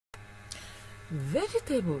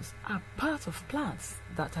Vegetables are part of plants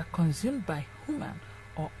that are consumed by human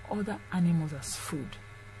or other animals as food.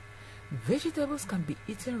 Vegetables can be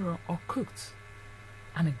eaten raw or cooked.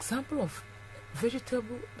 An example of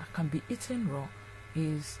vegetable that can be eaten raw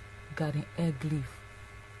is garden egg leaf.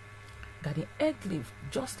 Garden egg leaf,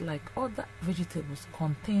 just like other vegetables,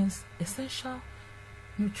 contains essential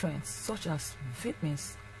nutrients such as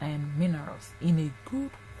vitamins and minerals in a good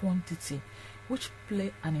quantity, which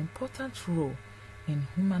play an important role in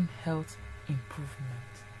human health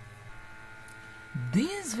improvement.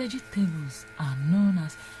 These vegetables are known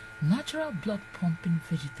as natural blood pumping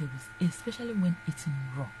vegetables, especially when eaten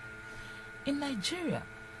raw. In Nigeria,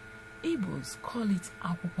 Igbos call it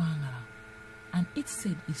akwukwo añara, and its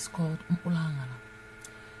seed is called mkpụrụ añara.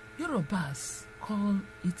 Yorubas call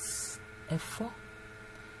it efo.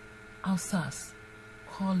 Hausas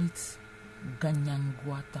call it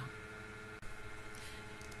ganyangwata.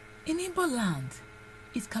 In Igbo land,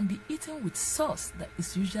 it can be eaten with sauce that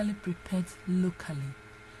is usually prepared locally.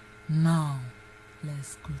 Now,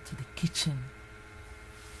 let's go to the kitchen.